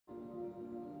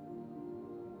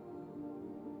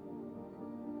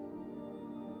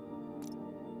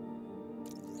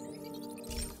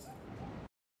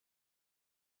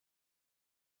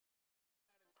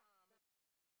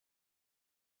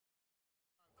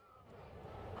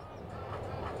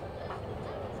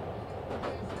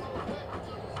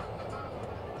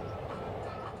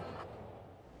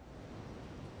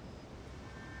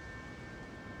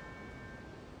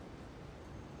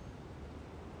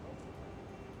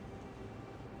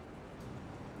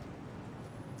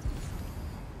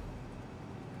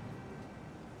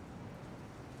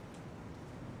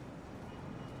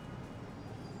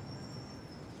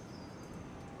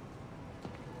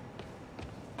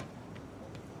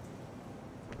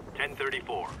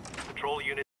1034. Patrol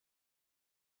unit.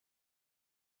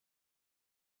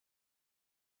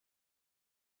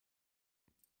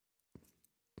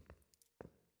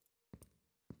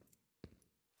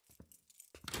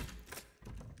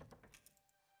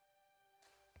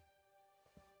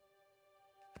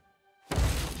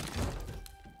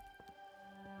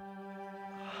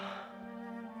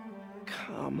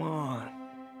 Come on.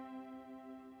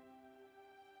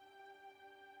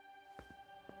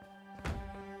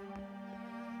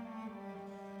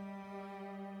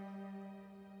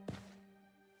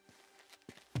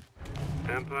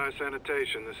 Empire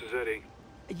Sanitation, this is Eddie.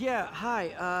 Yeah,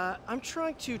 hi. I'm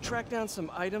trying to track down some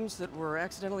items that were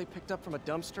accidentally picked up from a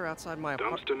dumpster outside my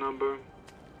apartment. Dumpster number?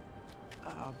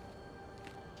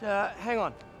 Hang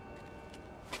on.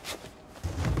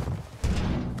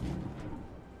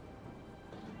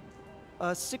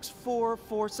 Uh,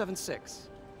 64476.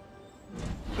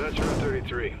 That's Route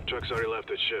 33. Truck's already left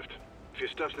its shift. If your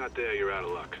stuff's not there, you're out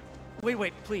of luck.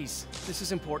 Wait, please. This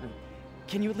is important.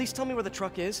 Can you at least tell me where the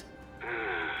truck is?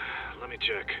 Let me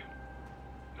check.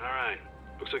 Alright.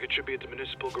 Looks like it should be at the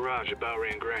municipal garage at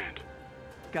Bowery and Grand.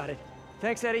 Got it.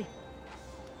 Thanks, Eddie.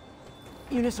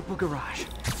 Municipal garage.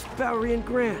 Bowery and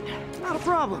Grand. Not a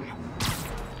problem.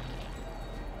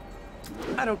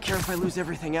 I don't care if I lose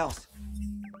everything else.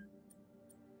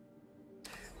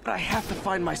 But I have to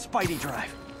find my Spidey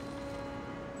drive.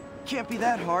 Can't be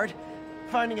that hard.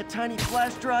 Finding a tiny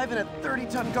flash drive in a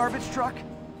 30-ton garbage truck.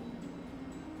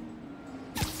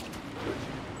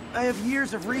 I have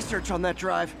years of research on that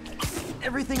drive.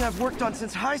 Everything I've worked on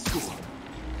since high school.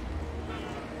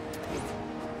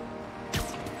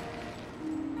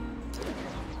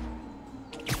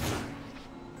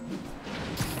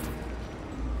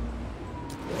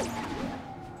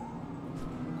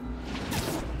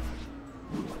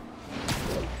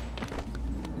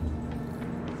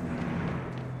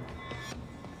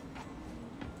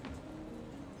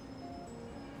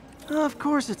 Of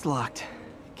course it's locked.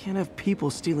 Can't have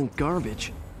people stealing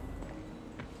garbage.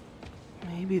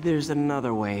 Maybe there's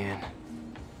another way in.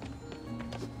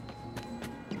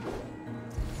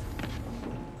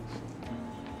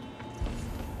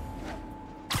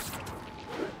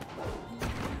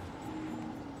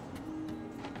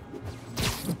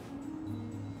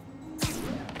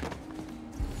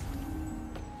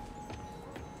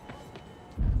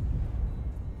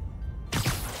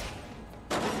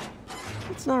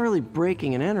 It's not really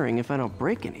breaking and entering if I don't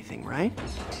break anything, right?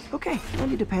 Okay, no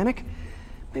need to panic.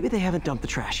 Maybe they haven't dumped the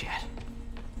trash yet.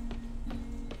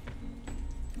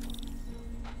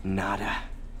 Nada.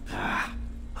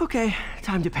 Okay,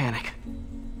 time to panic.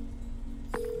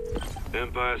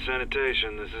 Empire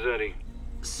Sanitation, this is Eddie.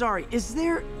 Sorry, is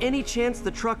there any chance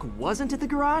the truck wasn't at the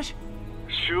garage?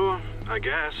 Sure, I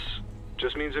guess.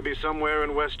 Just means it'd be somewhere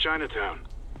in West Chinatown.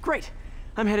 Great,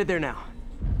 I'm headed there now.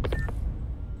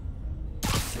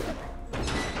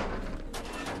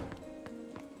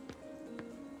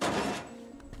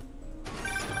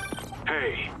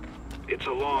 Hey, it's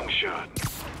a long shot,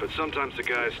 but sometimes the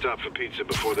guys stop for pizza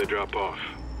before they drop off.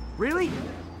 Really?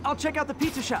 I'll check out the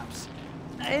pizza shops.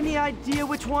 Any idea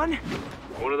which one?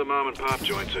 One of the mom and pop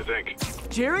joints, I think.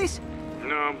 Jerry's?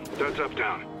 No, that's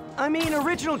uptown. I mean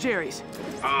original Jerry's.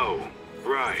 Oh,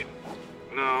 right.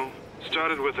 No,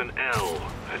 started with an L,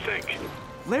 I think.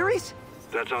 Larry's?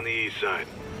 That's on the east side.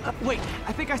 Wait,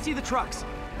 I think I see the trucks.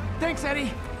 Thanks,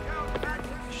 Eddie.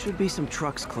 Should be some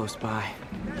trucks close by.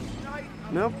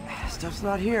 Nope, stuff's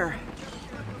not here.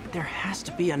 There has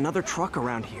to be another truck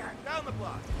around here. Down the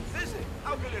block. Visit.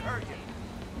 How could it hurt you?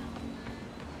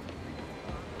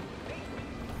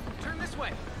 Turn this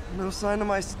way. No sign of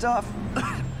my stuff.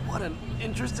 What an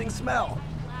interesting smell.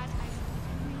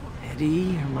 Eddie,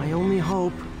 you're my only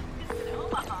hope.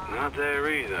 Not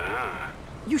there either, huh?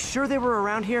 You sure they were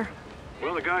around here?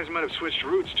 Well, the guys might have switched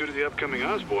routes due to the upcoming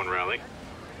Osborne rally.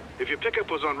 If your pickup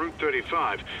was on Route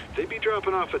 35, they'd be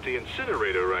dropping off at the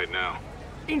incinerator right now.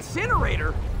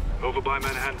 Incinerator? Over by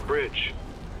Manhattan Bridge.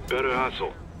 Better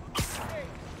hustle.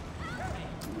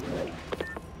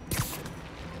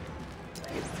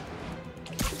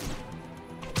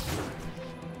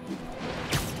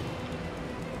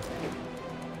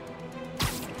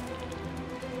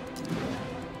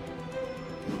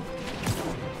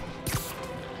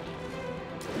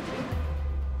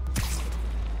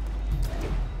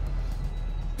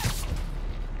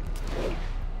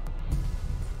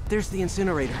 There's the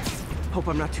incinerator. Hope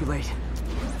I'm not too late.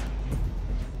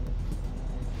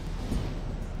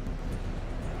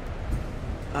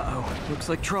 Uh-oh, looks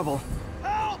like trouble.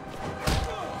 Help!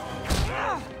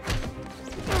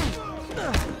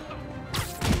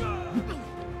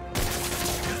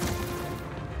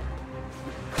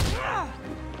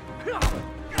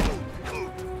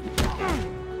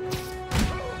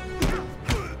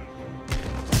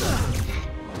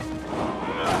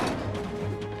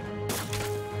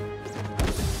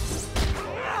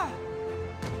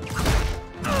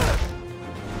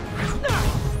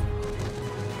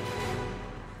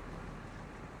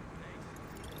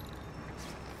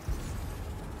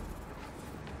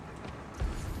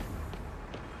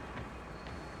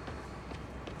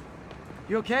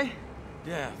 You okay?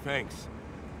 Yeah, thanks.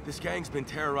 This gang's been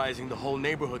terrorizing the whole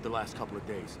neighborhood the last couple of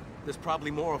days. There's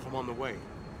probably more of them on the way.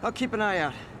 I'll keep an eye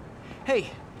out. Hey,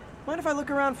 mind if I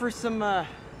look around for some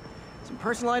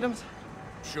personal items?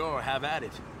 Sure, have at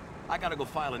it. I gotta go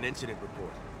file an incident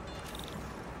report.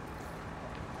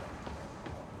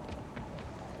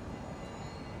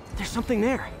 There's something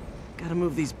there. Gotta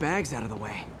move these bags out of the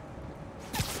way.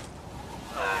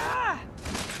 I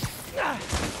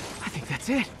think that's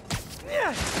it.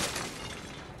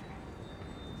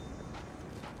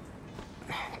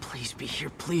 Please be here,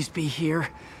 please be here.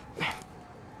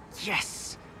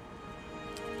 Yes!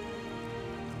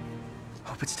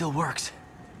 Hope it still works.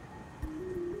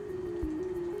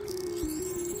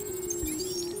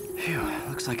 Phew,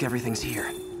 looks like everything's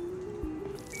here.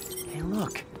 Hey,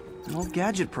 look. An old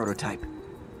gadget prototype.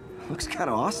 Looks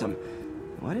kinda awesome.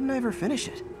 Why didn't I ever finish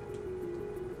it?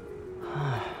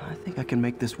 I think I can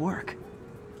make this work.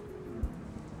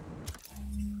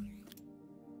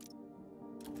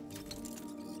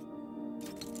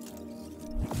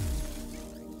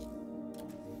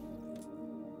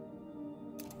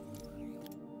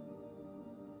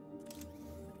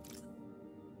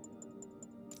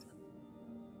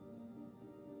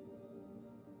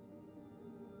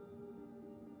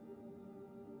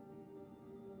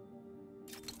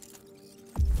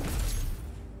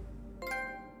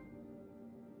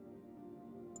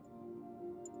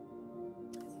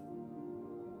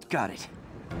 Got it.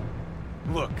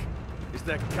 Look, it's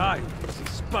that guy who thinks he's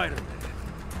Spider-Man.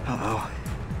 Uh-oh.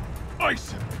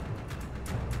 Ice him!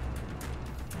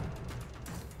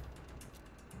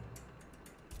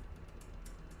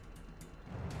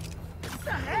 What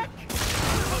the heck?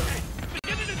 Okay,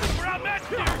 get into this where I'm at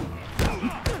here!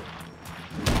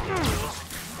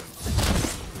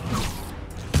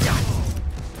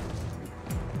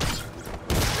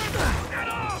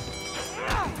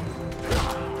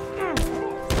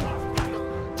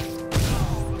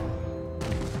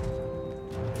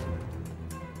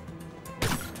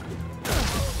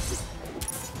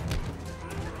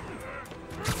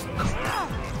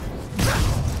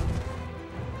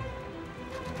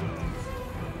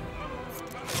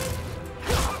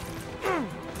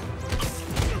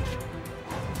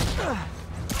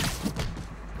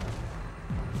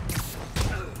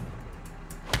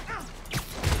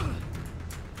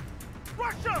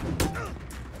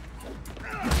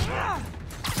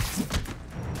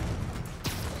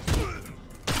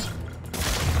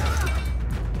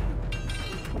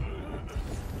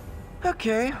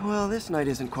 Okay, well, this night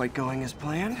isn't quite going as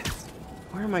planned.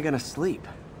 Where am I gonna sleep?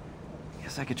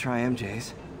 Guess I could try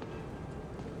MJ's.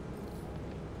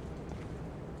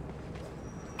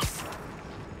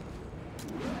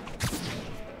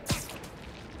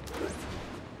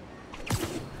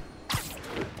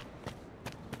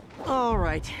 All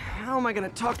right, how am I gonna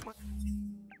talk my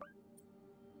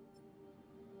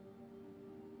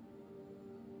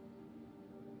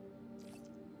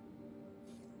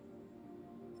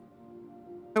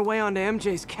way onto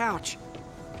MJ's couch?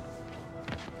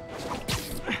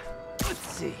 Let's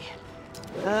see.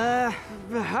 Hi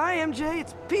MJ,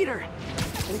 it's Peter.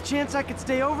 Any chance I could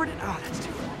stay over to— oh, that's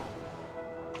too far.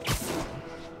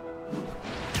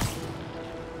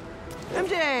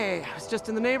 MJ! I was just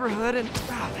in the neighborhood and—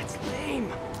 oh, that's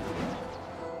lame.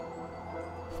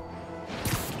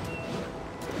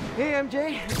 Hey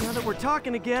MJ, now that we're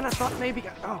talking again, I thought maybe—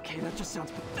 okay, that just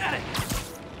sounds pathetic.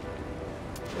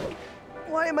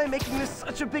 Why am I making this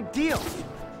such a big deal?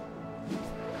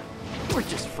 We're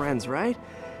just friends, right?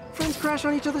 Friends crash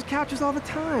on each other's couches all the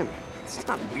time. It's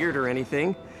not weird or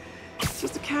anything. It's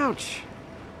just a couch.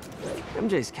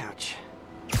 MJ's couch.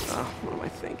 Oh, what am I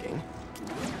thinking?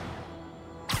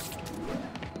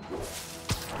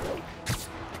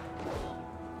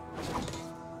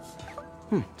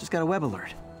 Just got a web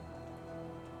alert.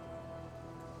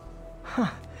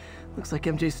 Huh. Looks like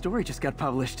MJ's story just got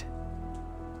published.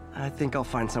 I think I'll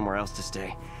find somewhere else to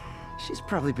stay. She's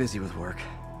probably busy with work.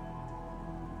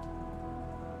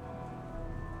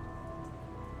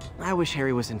 I wish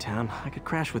Harry was in town. I could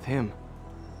crash with him.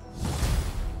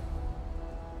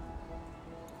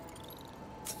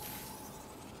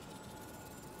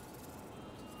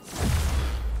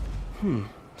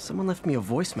 Someone left me a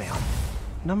voicemail.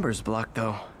 Number's blocked,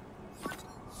 though.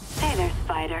 Hey there,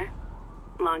 Spider.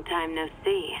 Long time no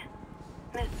see.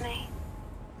 Miss me?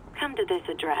 Come to this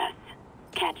address.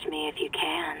 Catch me if you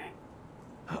can.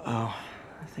 Uh-oh.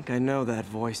 I think I know that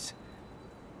voice.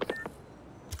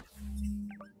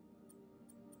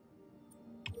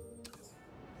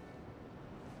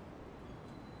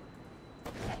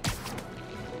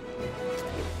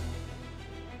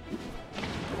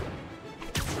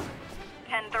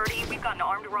 $10:30, we We've got an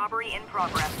armed robbery in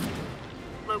progress.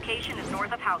 Location is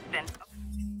north of Houston.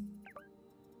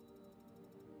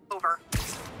 Over.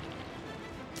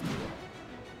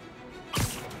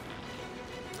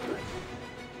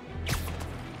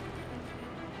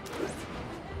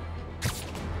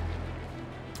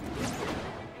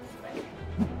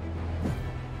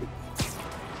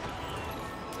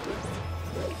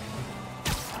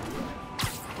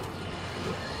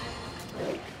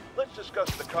 Let's discuss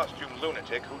the costume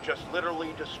lunatic who just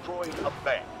literally destroyed a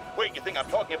bank. Wait, you think I'm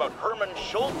talking about Herman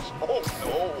Schultz? Oh,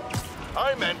 no.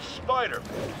 I meant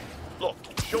Spider-Man. Look,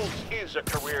 Schultz is a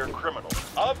career criminal.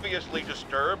 Obviously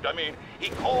disturbed. I mean, he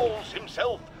calls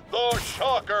himself the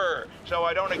Shocker. So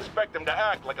I don't expect him to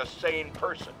act like a sane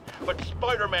person. But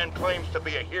Spider-Man claims to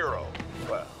be a hero.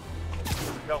 Well,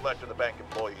 tell that to the bank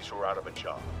employees who are out of a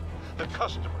job. The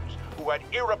customers who had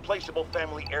irreplaceable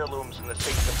family heirlooms in the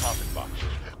safe deposit boxes.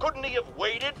 Couldn't he have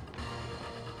waited?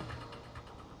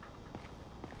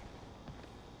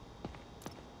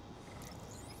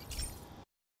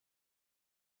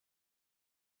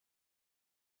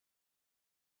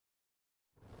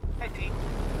 Hey, Pete.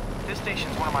 This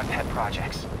station's one of my pet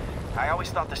projects. I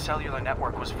always thought the cellular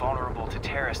network was vulnerable to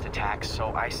terrorist attacks,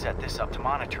 so I set this up to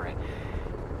monitor it.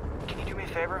 Can you do me a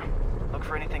favor? Look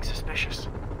for anything suspicious.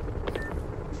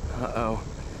 Uh-oh.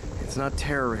 It's not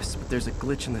terrorists, but there's a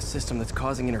glitch in the system that's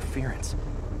causing interference.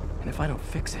 And if I don't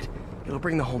fix it, it'll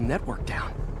bring the whole network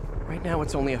down. Right now,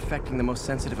 it's only affecting the most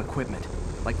sensitive equipment,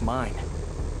 like mine.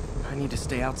 I need to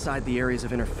stay outside the areas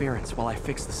of interference while I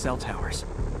fix the cell towers.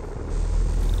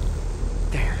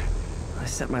 There. I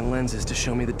set my lenses to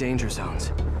show me the danger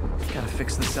zones. Gotta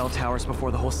fix the cell towers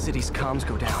before the whole city's comms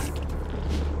go down.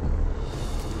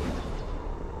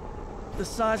 The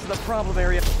size of the problem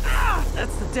area... Ah!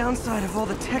 That's the downside of all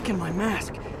the tech in my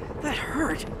mask. That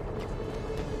hurt.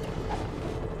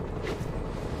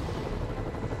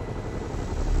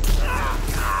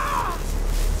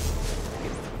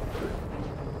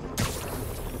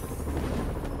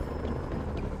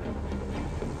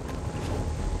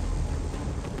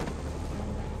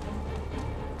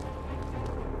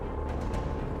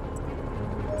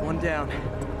 One down.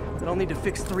 But I'll need to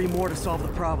fix 3 more to solve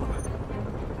the problem.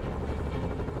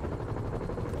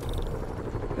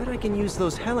 Bet I can use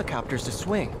those helicopters to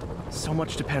swing. So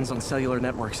much depends on cellular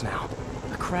networks now.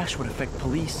 A crash would affect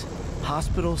police,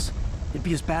 hospitals. It'd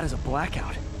be as bad as a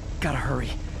blackout. Gotta hurry.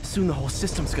 Soon the whole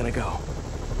system's gonna go.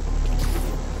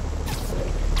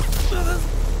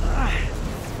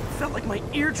 Felt like my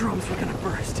eardrums were gonna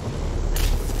burst.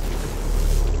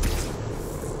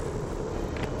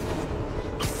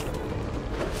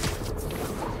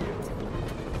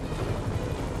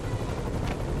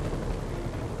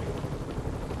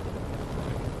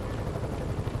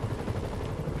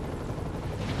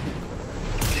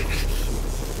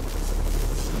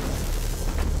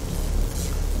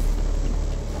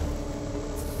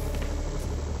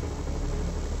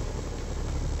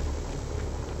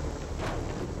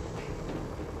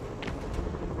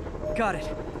 Got it.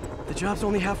 The job's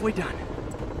only halfway done.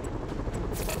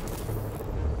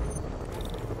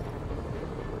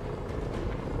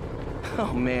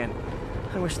 Oh man,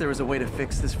 I wish there was a way to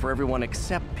fix this for everyone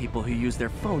except people who use their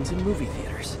phones in movie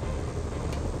theaters.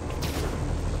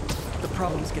 The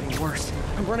problem's getting worse.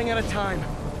 I'm running out of time.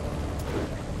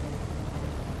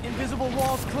 Invisible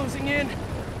walls closing in.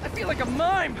 I feel like a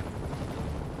mime.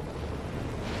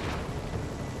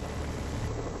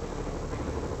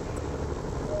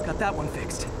 Got that one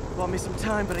fixed. Bought me some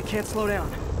time, but I can't slow down.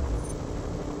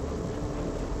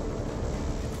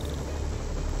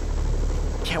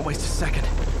 Can't waste a second.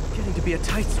 Getting to be a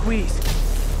tight squeeze.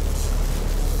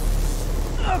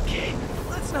 Okay,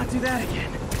 let's not do that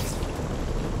again.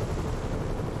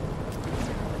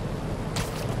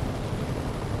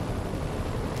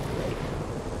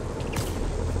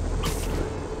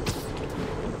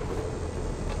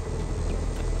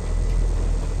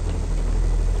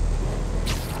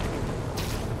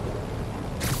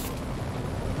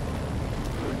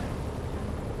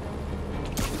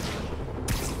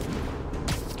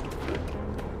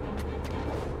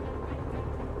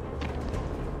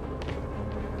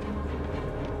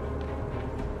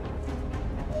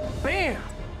 Bam!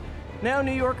 Now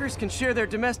New Yorkers can share their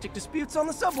domestic disputes on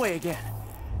the subway again.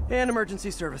 And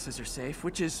emergency services are safe,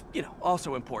 which is,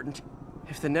 also important.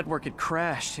 If the network had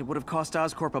crashed, it would have cost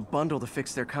Oscorp a bundle to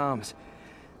fix their comms.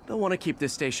 They'll want to keep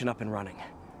this station up and running.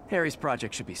 Harry's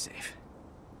project should be safe.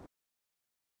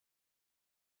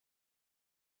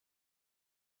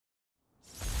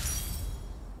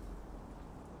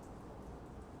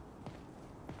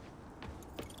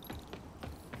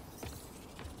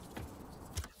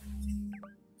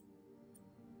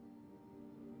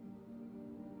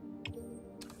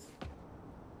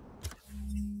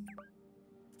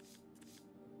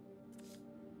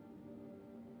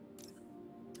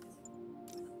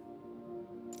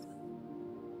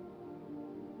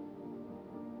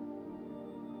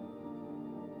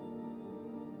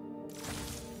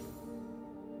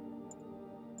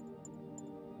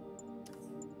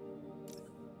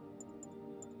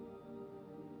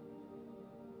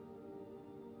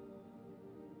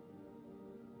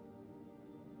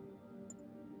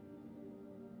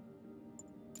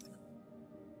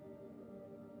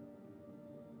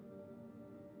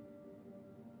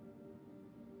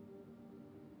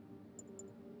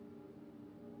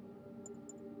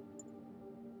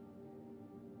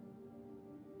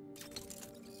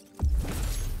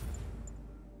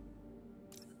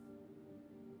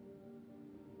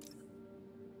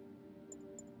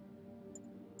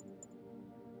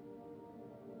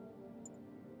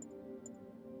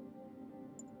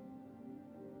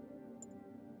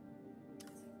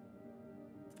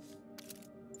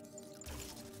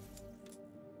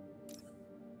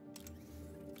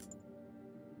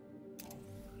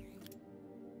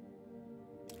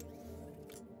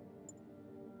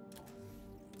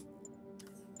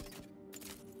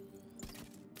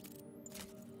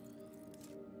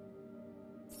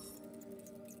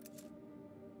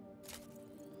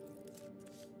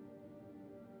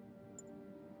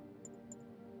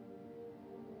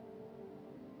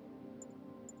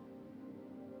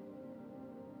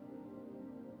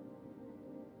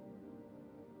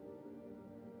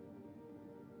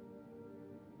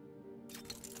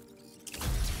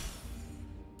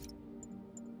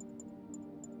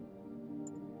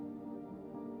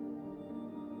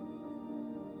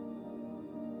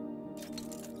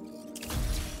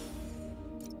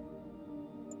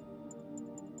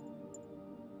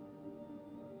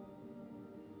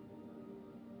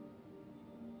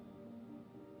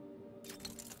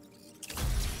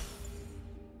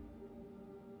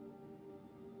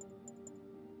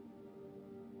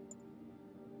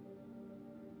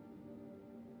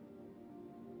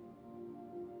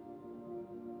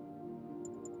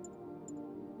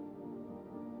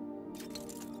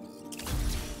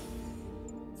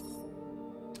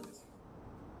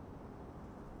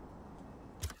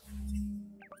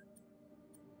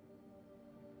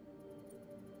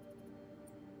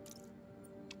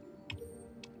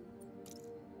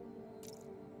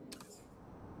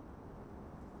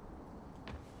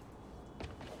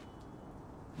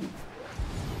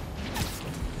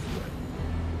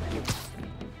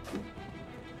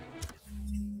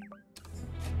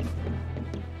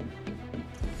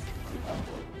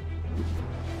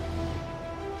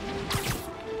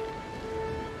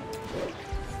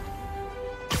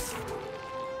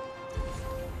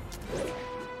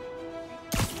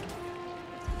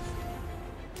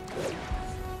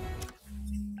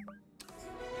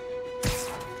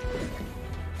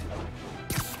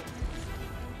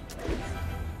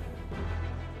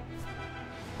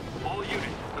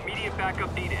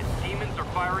 Backup needed. Demons are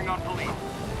firing on police.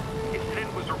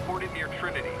 Incident was reported near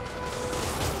Trinity.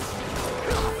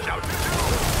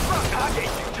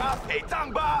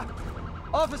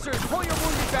 Officers, pull your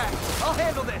wounded back. I'll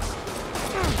handle this.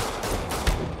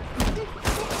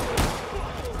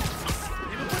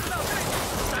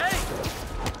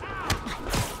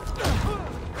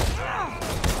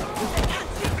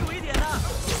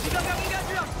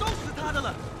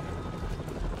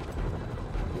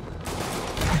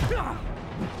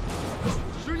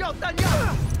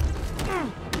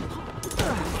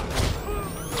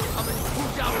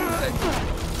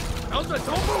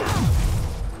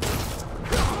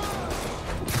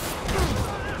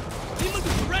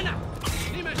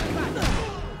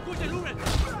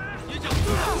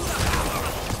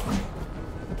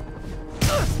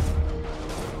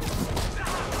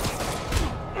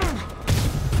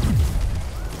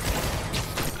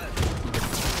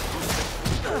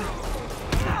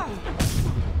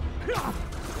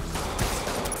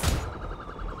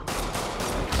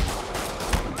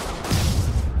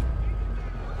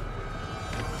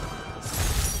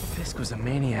 Was a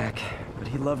maniac, but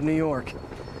he loved New York.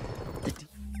 The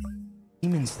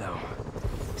demons, though,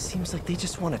 seems like they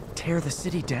just want to tear the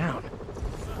city down.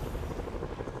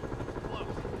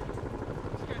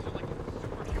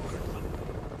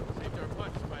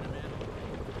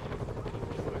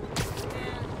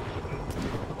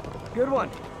 Good one.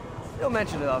 You'll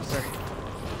mention it, officer.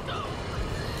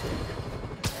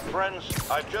 Friends,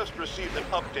 I've just received an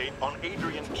update on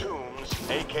Adrian Toombs,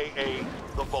 aka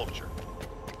the Vulture.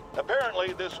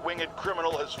 Apparently, this winged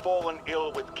criminal has fallen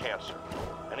ill with cancer,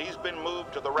 and he's been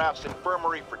moved to the RAF's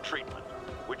infirmary for treatment,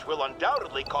 which will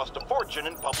undoubtedly cost a fortune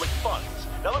in public funds.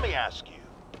 Now let me ask you,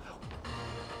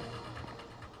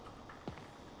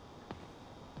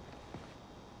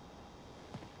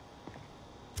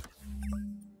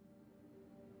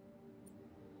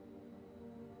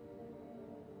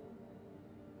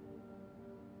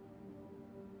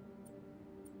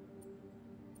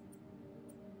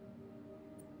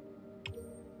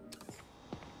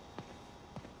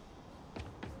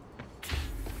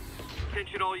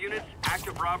 Attention all units,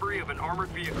 active robbery of an armored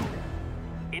vehicle.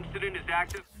 Incident is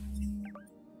active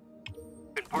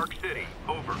in Park City.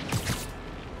 Over.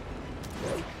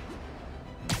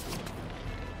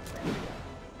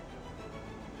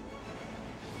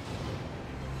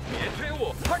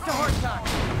 Heart to heart talk.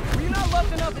 not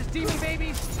loved enough as demon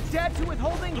babies? Dad too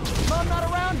withholding? Mom not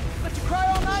around? Let you cry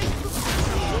all night?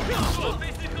 做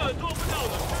非斯克做不到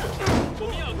的事，我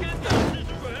们要跟上蜘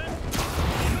蛛人。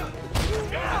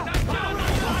让他跳进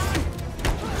来！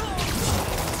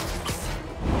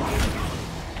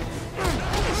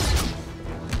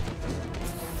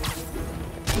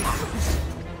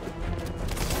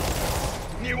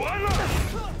你完了！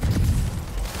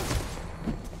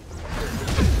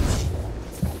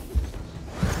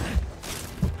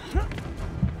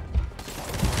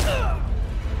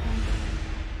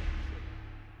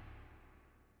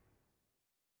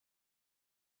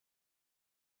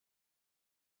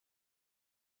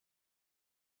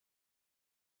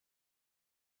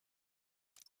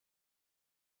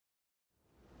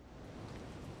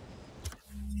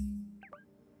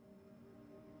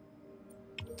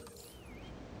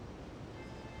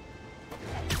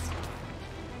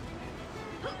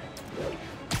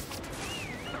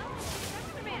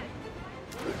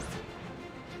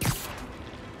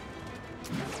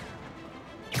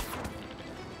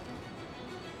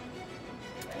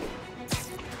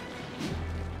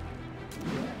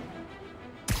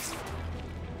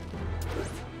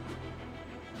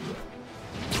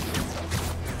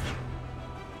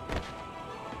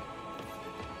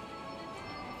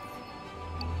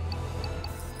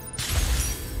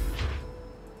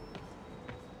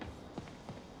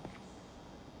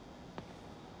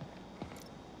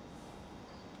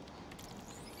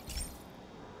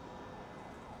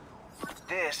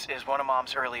 This is one of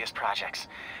Mom's earliest projects.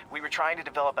 We were trying to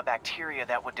develop a bacteria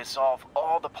that would dissolve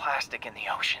all the plastic in the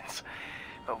oceans.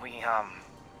 But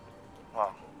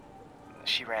well,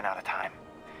 she ran out of time.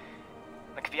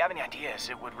 Look, if you have any ideas,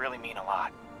 it would really mean a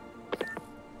lot.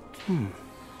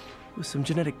 With some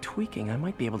genetic tweaking, I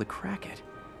might be able to crack it.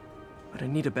 But I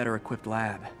need a better equipped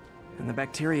lab. And the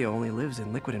bacteria only lives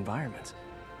in liquid environments.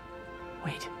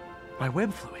 Wait, my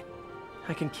web fluid.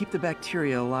 I can keep the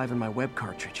bacteria alive in my web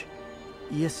cartridge.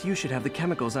 ESU should have the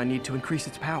chemicals I need to increase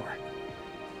its power.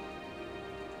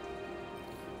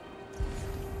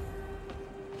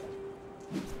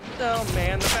 Oh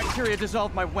man, the bacteria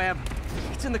dissolved my web.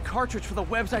 It's in the cartridge for the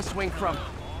webs I swing from.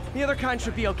 The other kind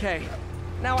should be okay.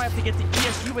 Now I have to get to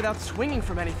ESU without swinging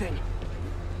from anything.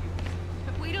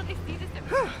 Wait till they see this.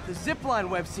 The zipline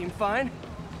web seemed fine.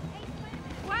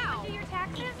 Wow. Your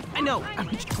taxes? I know.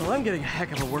 Well, I'm getting a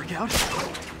heck of a workout.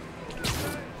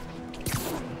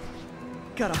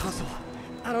 Gotta hustle.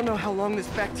 I don't know how long this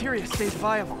bacteria stays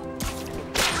viable.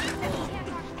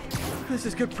 This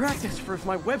is good practice for if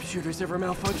my web shooters ever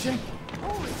malfunction.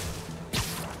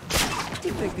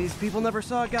 You'd think these people never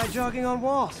saw a guy jogging on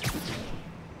walls.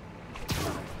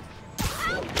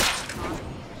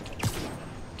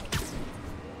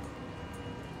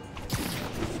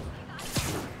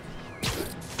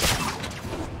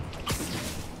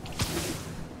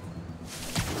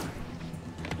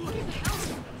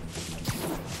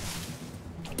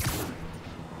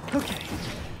 Okay.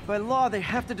 By law, they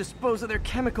have to dispose of their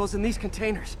chemicals in these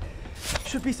containers.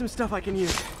 Should be some stuff I can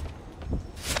use.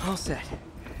 All set.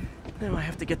 Now I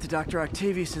have to get to Dr.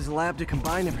 Octavius's lab to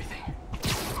combine everything.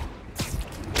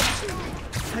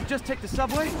 I'd just take the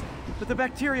subway, but the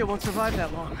bacteria won't survive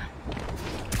that long.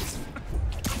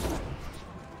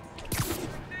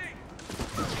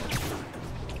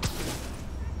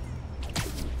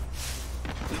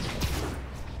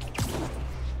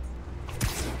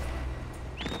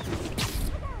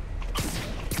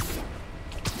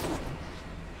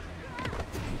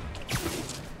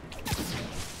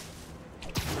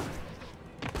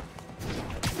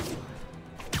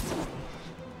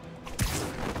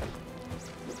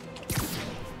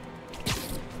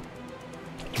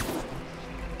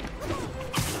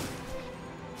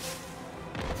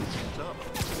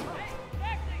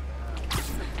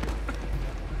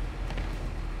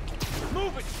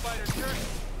 Move it, Spider Jerk!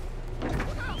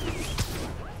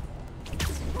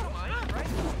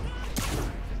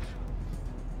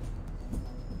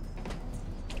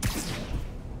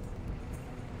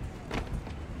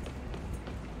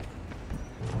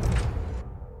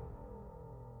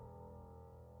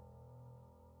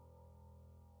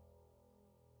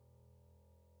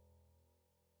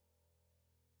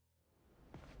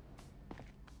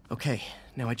 Okay,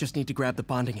 now I just need to grab the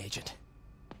bonding agent.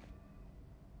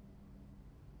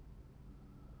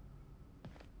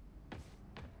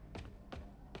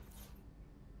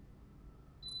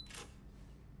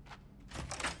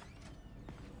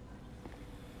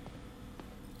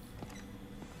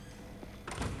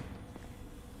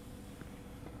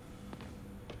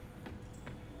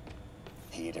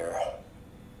 Peter.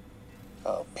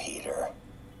 Oh, Peter.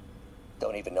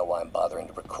 Don't even know why I'm bothering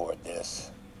to record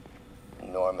this.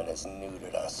 Norman has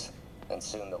neutered us, and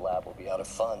soon the lab will be out of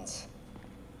funds.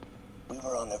 We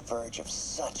were on the verge of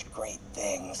such great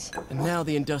things. And now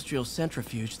the industrial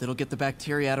centrifuge that'll get the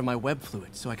bacteria out of my web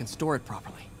fluid so I can store it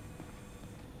properly.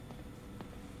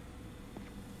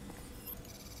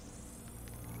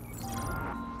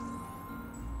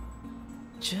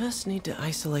 Just need to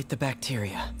isolate the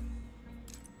bacteria.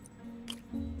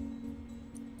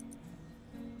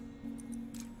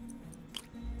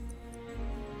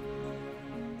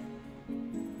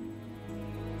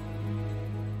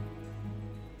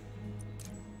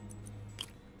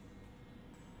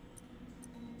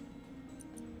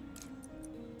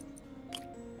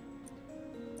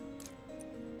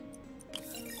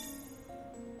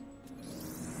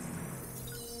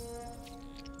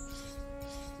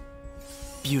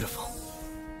 Beautiful.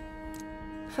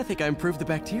 I think I improved the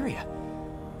bacteria,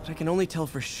 but I can only tell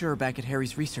for sure back at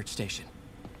Harry's research station.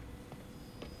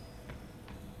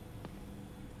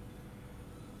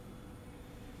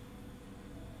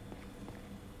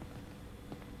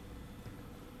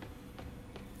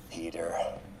 Peter.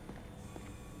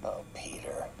 Oh,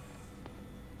 Peter.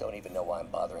 Don't even know why I'm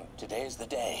bothering. Today's the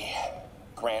day.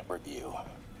 Grant review.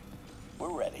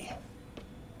 We're ready.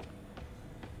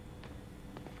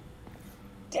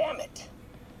 Damn it!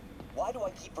 Why do I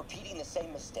keep repeating the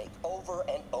same mistake over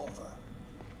and over?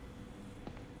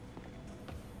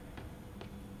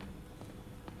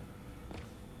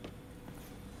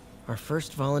 Our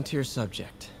first volunteer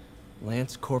subject,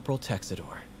 Lance Corporal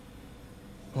Texidor.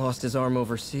 Lost his arm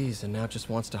overseas and now just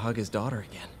wants to hug his daughter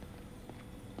again.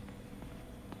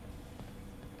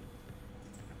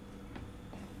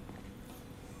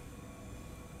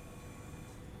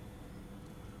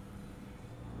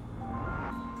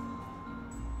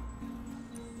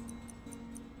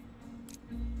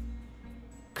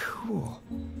 Cool.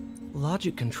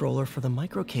 Logic controller for the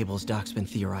microcables Doc's been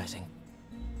theorizing.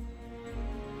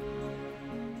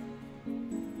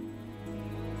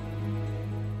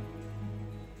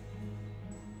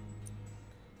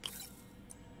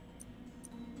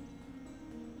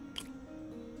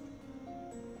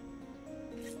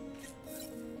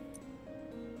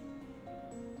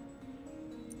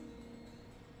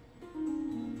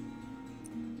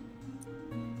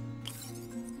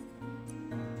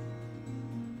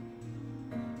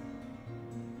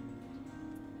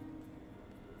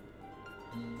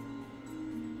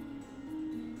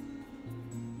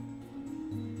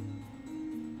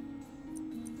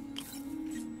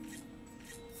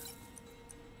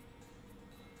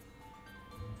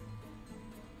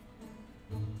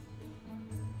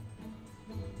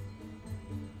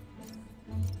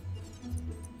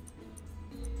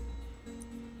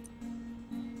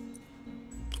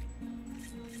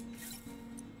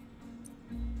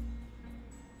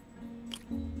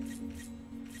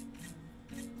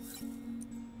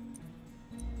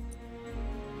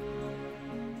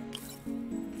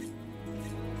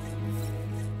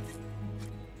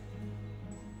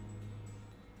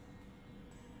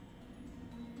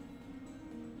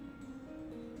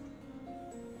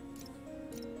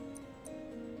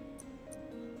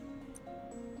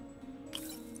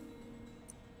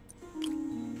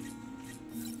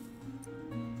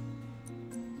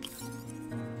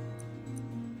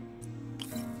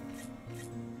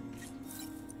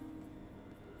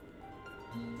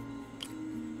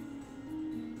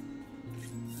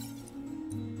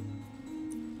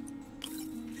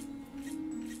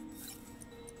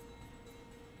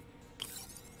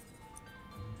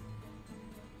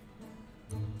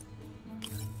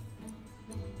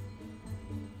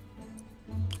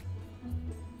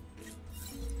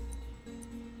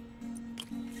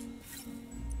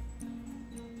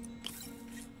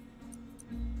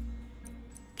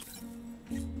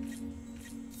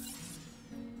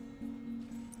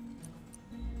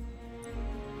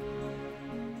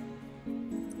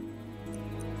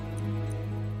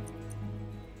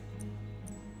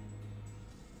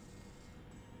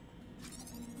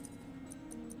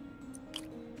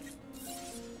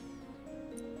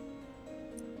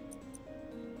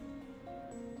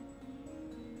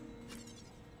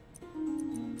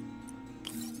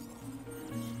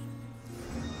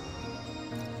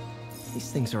 These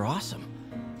things are awesome.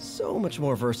 So much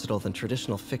more versatile than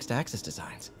traditional fixed-axis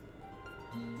designs.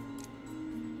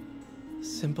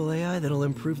 Simple AI that'll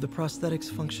improve the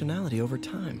prosthetic's functionality over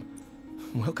time.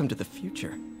 Welcome to the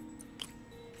future.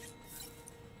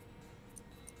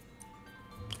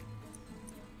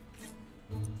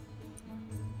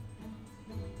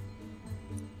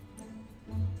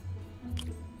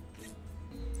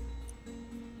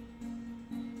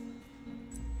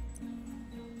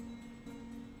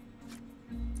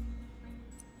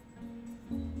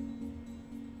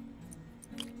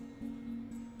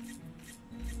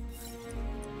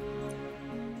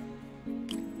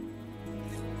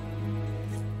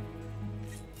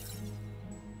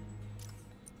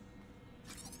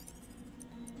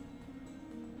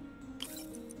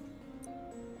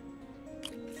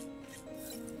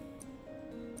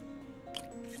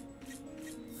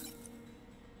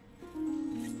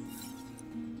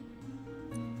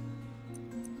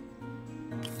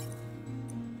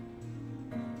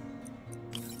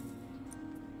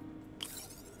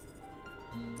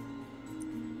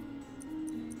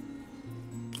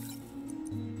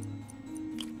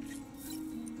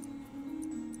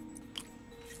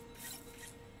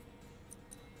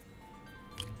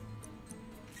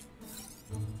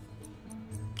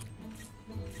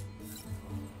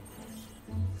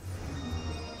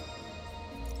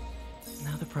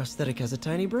 prosthetic has a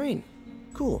tiny brain.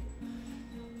 Cool.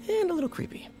 And a little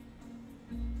creepy.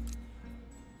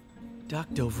 Doc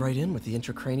dove right in with the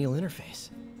intracranial interface.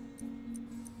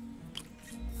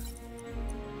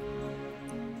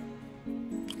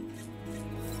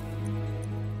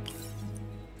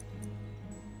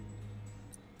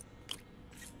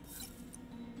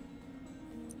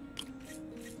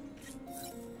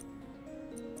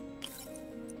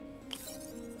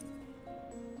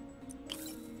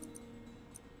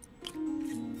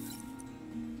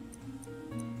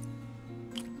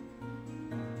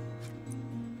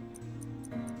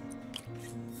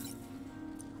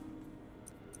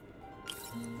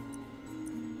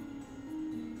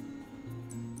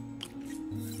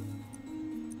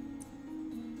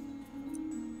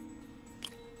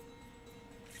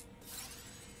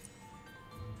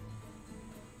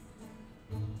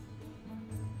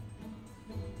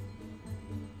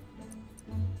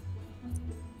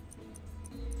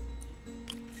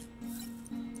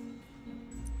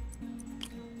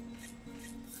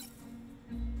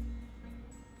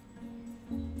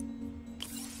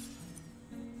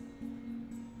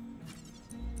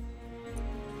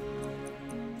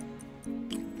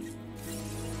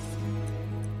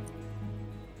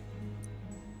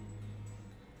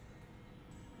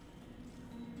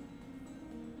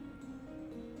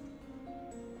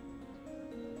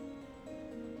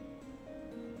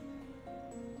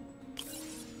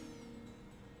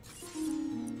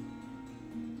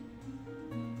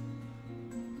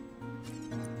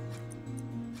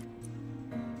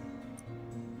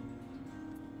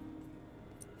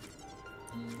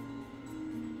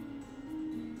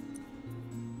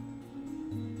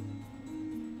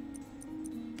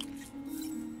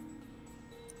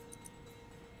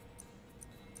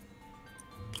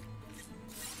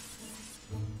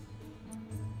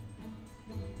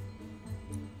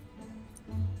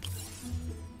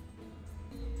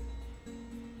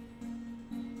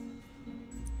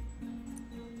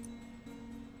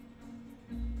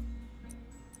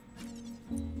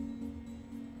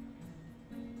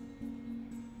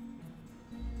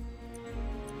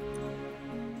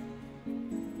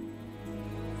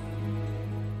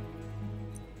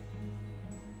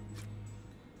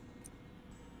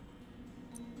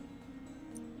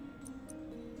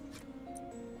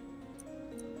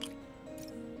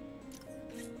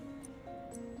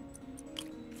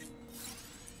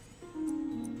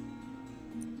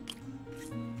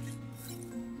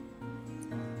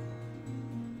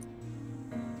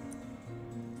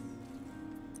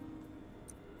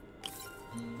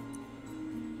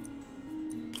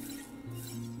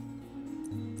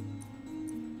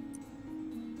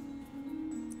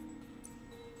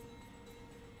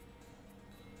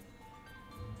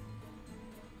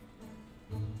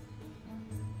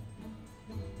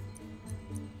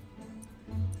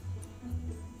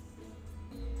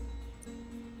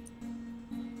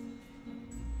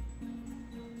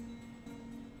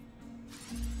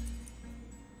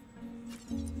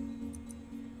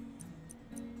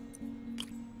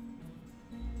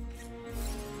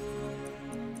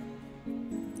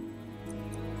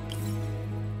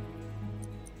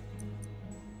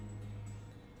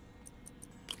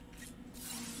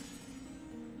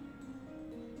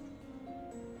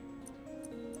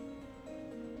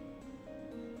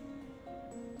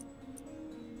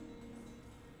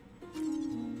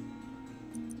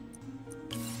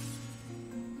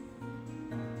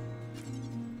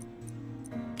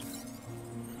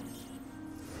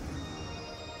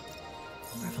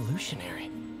 Revolutionary,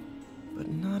 but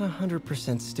not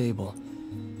 100% stable.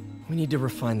 We need to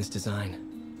refine this design.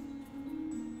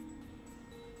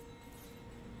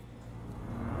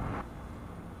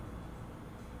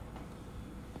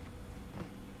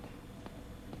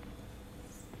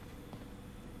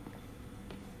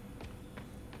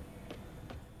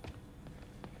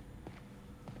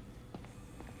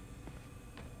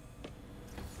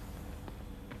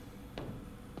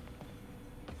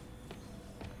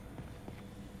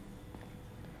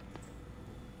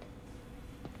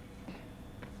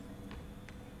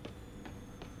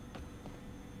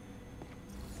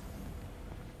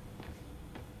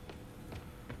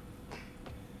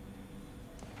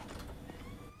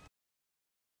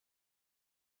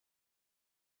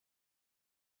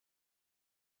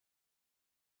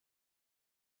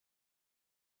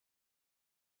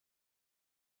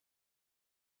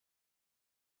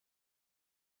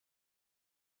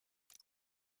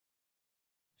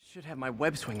 Should have my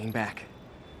web swinging back.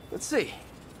 Let's see.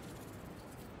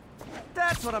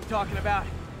 That's what I'm talking about.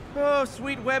 Oh,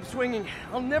 sweet web swinging.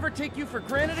 I'll never take you for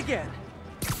granted again.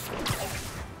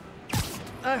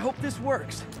 I hope this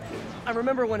works. I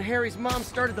remember when Harry's mom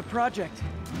started the project.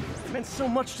 meant so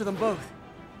much to them both.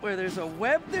 Where there's a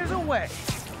web, there's a way.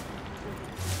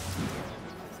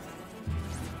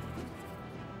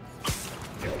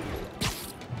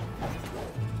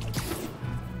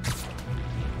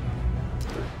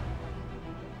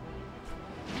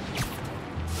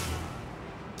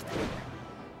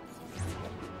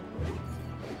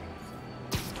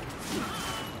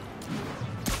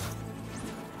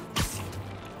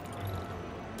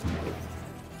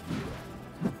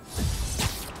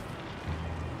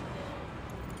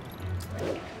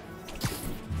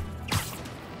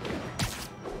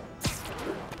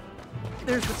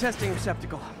 There's the testing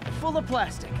receptacle, full of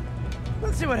plastic.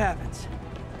 Let's see what happens.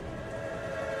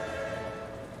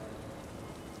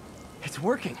 It's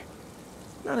working.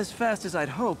 Not as fast as I'd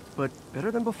hoped, but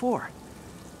better than before.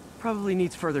 Probably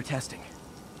needs further testing.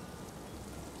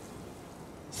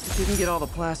 Didn't get all the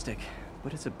plastic,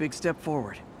 but it's a big step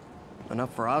forward.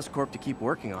 Enough for Oscorp to keep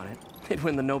working on it. They'd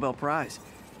win the Nobel Prize.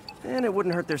 And it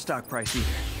wouldn't hurt their stock price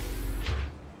either.